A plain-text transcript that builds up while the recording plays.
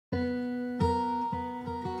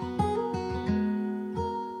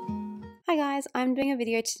Hi guys, I'm doing a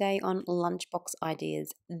video today on lunchbox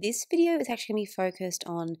ideas. This video is actually going to be focused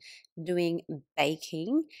on doing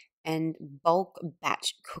baking and bulk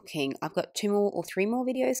batch cooking. I've got 2 or 3 more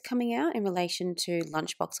videos coming out in relation to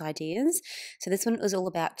lunchbox ideas. So this one was all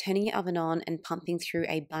about turning your oven on and pumping through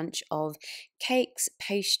a bunch of cakes,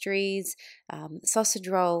 pastries, sausage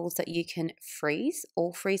rolls that you can freeze,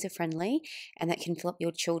 all freezer friendly, and that can fill up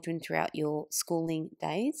your children throughout your schooling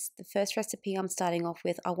days. The first recipe I'm starting off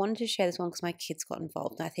with, I wanted to share this one because my kids got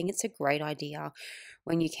involved, and I think it's a great idea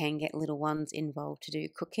when you can get little ones involved to do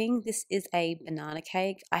cooking. This is a banana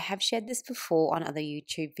cake. I have shared this before on other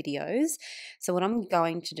YouTube videos. So what I'm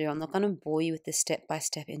going to do, I'm not going to bore you with the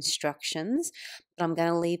step-by-step instructions, but I'm going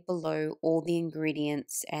to leave below all the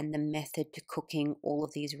ingredients and the method to cooking all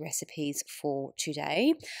of these recipes for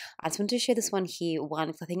today. I just want to share this one here,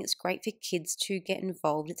 because I think it's great for kids to get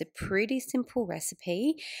involved. It's a pretty simple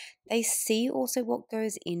recipe. They see also what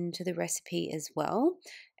goes into the recipe as well,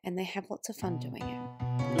 and they have lots of fun doing it.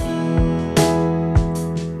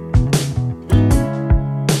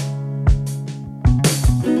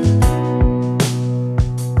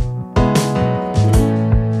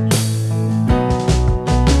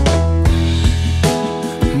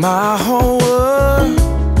 My whole world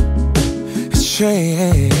has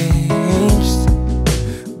changed,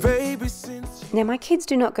 baby, since. Now, my kids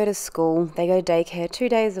do not go to school. They go to daycare 2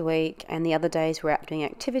 days a week, and the other days we're out doing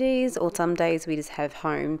activities, or some days we just have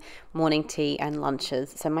home morning tea and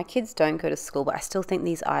lunches. So my kids don't go to school, but I still think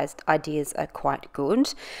these ideas are quite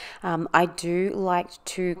good. I do like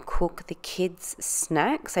to cook the kids'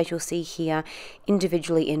 snacks, as you'll see here,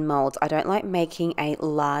 individually in molds. I don't like making a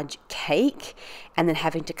large cake and then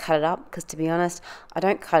having to cut it up, because to be honest, I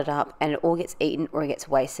don't cut it up and it all gets eaten or it gets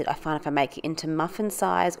wasted. I find if I make it into muffin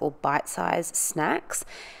size or bite size snacks,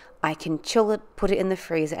 I can chill it, put it in the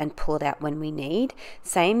freezer and pull it out when we need.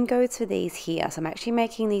 Same goes for these here. So I'm actually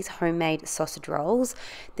making these homemade sausage rolls.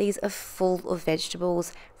 These are full of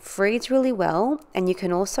vegetables, freeze really well, and you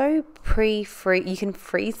can also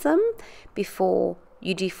freeze them before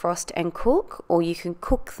you defrost and cook, or you can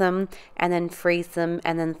cook them and then freeze them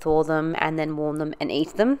and then thaw them and then warm them and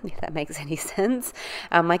eat them, if that makes any sense.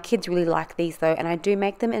 My kids really like these though, and I do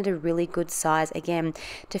make them at a really good size, again,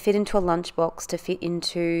 to fit into a lunchbox, to fit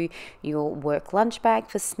into your work lunch bag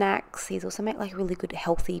for snacks. These also make like really good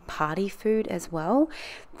healthy party food as well.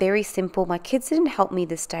 Very simple. My kids didn't help me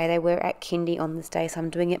this day. They were at kindy on this day, so I'm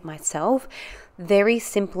doing it myself. Very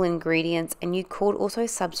simple ingredients, and you could also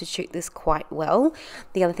substitute this quite well.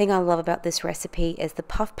 The other thing I love about this recipe is the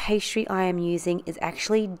puff pastry I am using is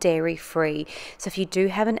actually dairy free. So if you do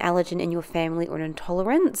have an allergen in your family or an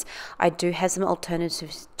intolerance, I do have some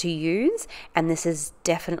alternatives to use, and this is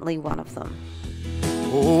definitely one of them.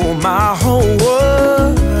 Oh, my whole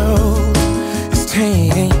world is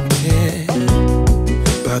tainted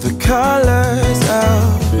by the colors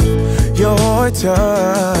of your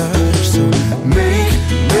touch. So make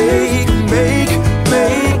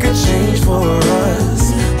a change for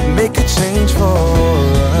us. Make a change for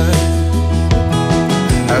us.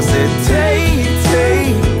 I said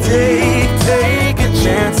take a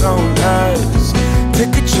chance on us.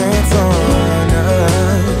 Take a chance on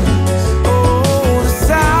us. Oh, the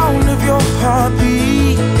sound of your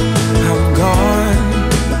heartbeat. I'm gone.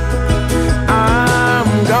 I'm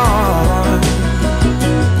gone.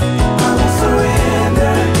 I will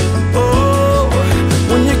surrender. Oh,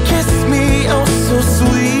 when you kiss me, oh so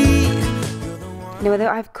sweet. Now, whether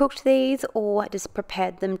I've cooked these or just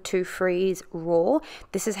prepared them to freeze raw,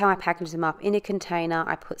 this is how I package them up in a container.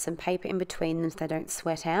 I put some paper in between them so they don't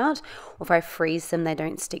sweat out, or if I freeze them, they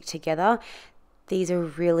don't stick together. These are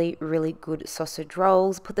really, really good sausage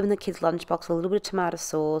rolls. Put them in the kids' lunchbox with a little bit of tomato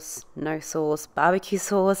sauce, no sauce, barbecue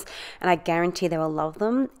sauce, and I guarantee they will love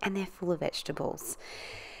them, and they're full of vegetables.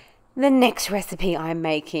 The next recipe I'm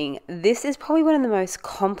making, this is probably one of the most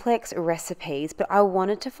complex recipes, but I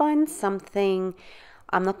wanted to find something,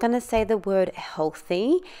 I'm not going to say the word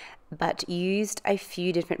healthy, but used a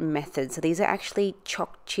few different methods. So these are actually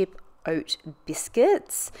choc chip oat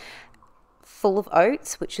biscuits, full of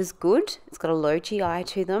oats, which is good. It's got a low GI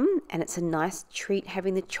to them, and it's a nice treat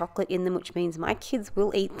having the chocolate in them, which means my kids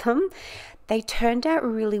will eat them. They turned out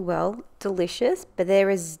really well, delicious, but there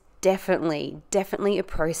is definitely a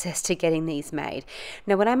process to getting these made.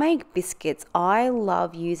 Now, when I make biscuits, I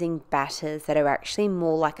love using batters that are actually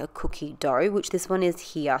more like a cookie dough, which this one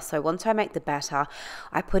is here. So once I make the batter,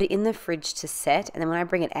 I put it in the fridge to set, and then when I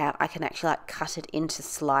bring it out, I can actually like cut it into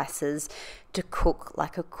slices to cook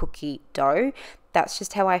like a cookie dough. that's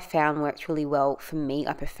just how I found works really well for me.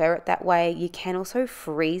 I prefer it that way. You can also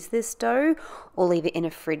freeze this dough or leave it in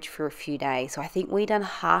a fridge for a few days. So I think we done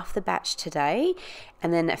half the batch today,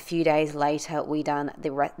 and then a few days later we done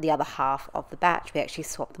the other half of the batch. We actually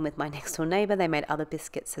swapped them with my next door neighbor. They made other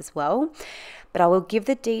biscuits as well. But I will give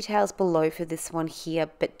the details below for this one here,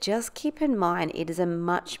 but just keep in mind it is a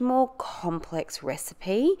much more complex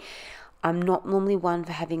recipe. I'm not normally one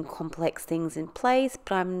for having complex things in place,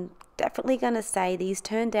 but I'm definitely going to say these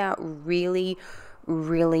turned out really,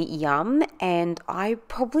 really yum, and I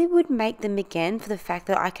probably would make them again for the fact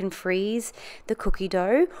that I can freeze the cookie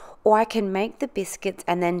dough, or I can make the biscuits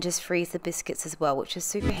and then just freeze the biscuits as well, which is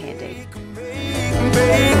super handy.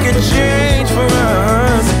 Make a change for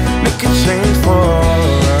us, make a change for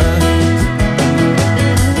us.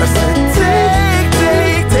 I said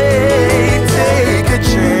take a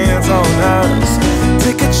chance on us,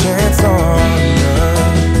 take a chance on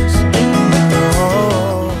us.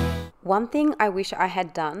 Oh. One thing I wish I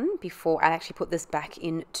had done before I actually put this back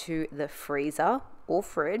into the freezer or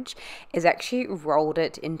fridge is actually rolled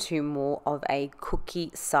it into more of a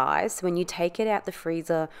cookie size. So when you take it out the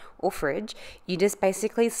freezer or fridge, you just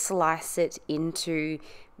basically slice it into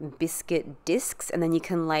biscuit discs, and then you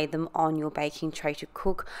can lay them on your baking tray to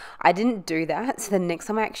cook. I didn't do that, so the next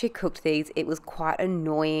time I actually cooked these, it was quite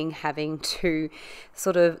annoying having to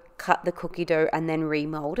sort of cut the cookie dough and then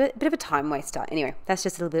remold it. A bit of a time waster. Anyway, that's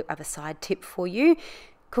just a little bit of a side tip for you.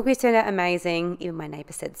 Cookies turned out amazing. Even my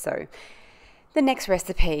neighbor said so. The next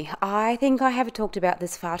recipe, I think I have talked about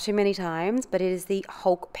this far too many times, but it is the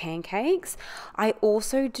Hulk pancakes. I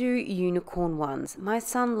also do unicorn ones. My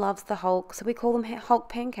son loves the Hulk, so we call them Hulk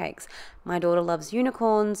pancakes. My daughter loves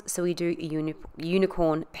unicorns, so we do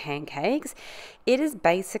unicorn pancakes. It is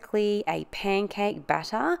basically a pancake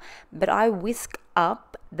batter, but I whisk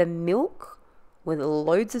up the milk with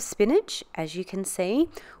loads of spinach, as you can see.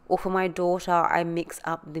 Or for my daughter, I mix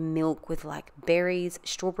up the milk with like berries,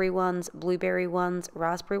 strawberry ones, blueberry ones,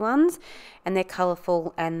 raspberry ones, and they're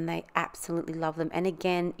colourful and they absolutely love them. And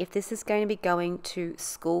again, if this is going to be going to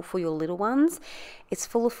school for your little ones, it's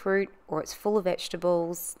full of fruit or it's full of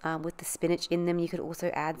vegetables with the spinach in them. You could also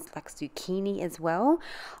add like zucchini as well.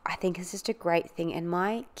 I think it's just a great thing, and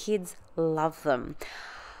my kids love them.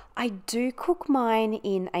 I do cook mine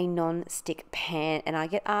in a non-stick pan, and I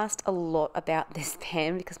get asked a lot about this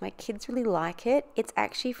pan because my kids really like it. It's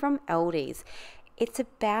actually from Aldi's. It's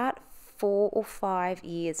about 4 or 5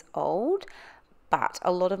 years old, but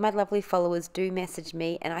a lot of my lovely followers do message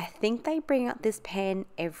me, and I think they bring up this pan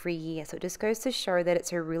every year. So it just goes to show that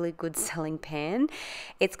it's a really good selling pan.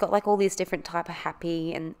 It's got like all these different type of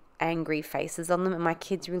happy and angry faces on them, and my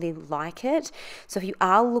kids really like it. So if you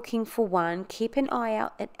are looking for one, keep an eye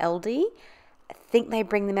out at Aldi. I think they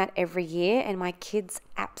bring them out every year, and my kids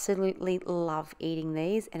absolutely love eating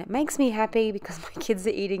these, and it makes me happy because my kids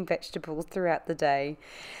are eating vegetables throughout the day.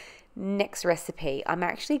 Next recipe, I'm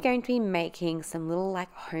actually going to be making some little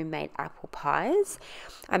like homemade apple pies.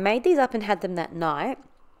 I made these up and had them that night,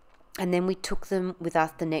 and then we took them with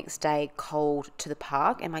us the next day cold to the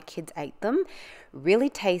park, and my kids ate them. Really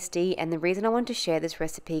tasty, and the reason I want to share this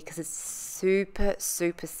recipe because it's super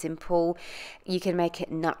simple. You can make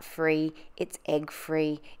it nut free, it's egg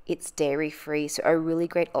free, it's dairy free, so a really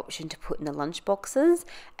great option to put in the lunch boxes.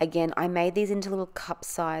 Again, I made these into little cup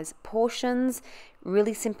size portions,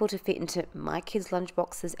 really simple to fit into my kids' lunch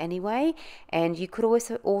boxes anyway. And you could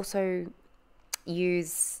also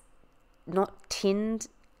use not tinned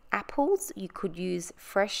apples, you could use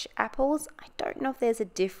fresh apples. I don't know if there's a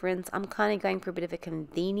difference. I'm kind of going for a bit of a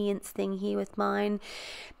convenience thing here with mine,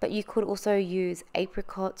 but you could also use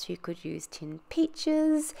apricots, you could use tinned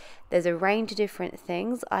peaches. There's a range of different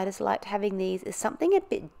things. I just liked having these as something a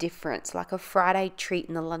bit different. It's like a Friday treat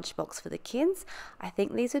in the lunchbox for the kids. I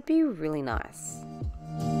think these would be really nice.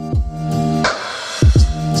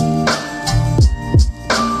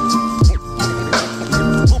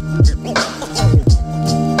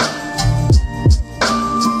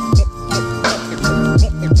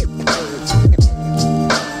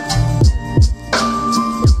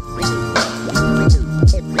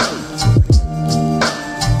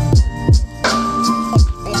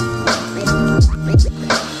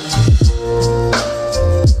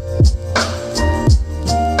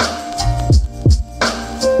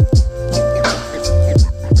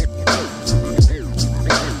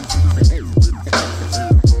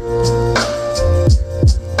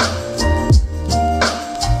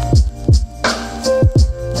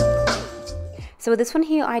 So with this one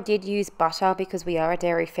here, I did use butter because we are a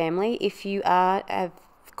dairy family. If you have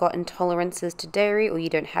got intolerances to dairy or you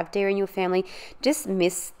don't have dairy in your family, just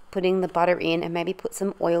miss putting the butter in and maybe put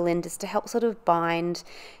some oil in just to help sort of bind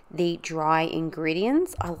the dry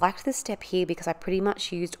ingredients. I liked this step here because I pretty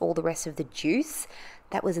much used all the rest of the juice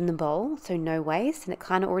that was in the bowl, so no waste, and it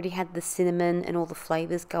kind of already had the cinnamon and all the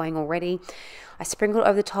flavors going already. I sprinkled it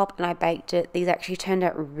over the top and I baked it. These actually turned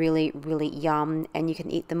out really, really yum, and you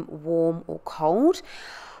can eat them warm or cold.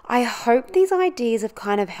 I hope these ideas have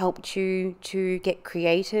kind of helped you to get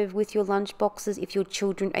creative with your lunch boxes if your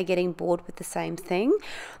children are getting bored with the same thing.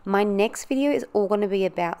 My next video is all going to be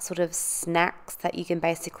about sort of snacks that you can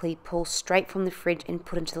basically pull straight from the fridge and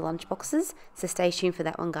put into the lunch boxes. So stay tuned for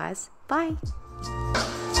that one, guys. Bye.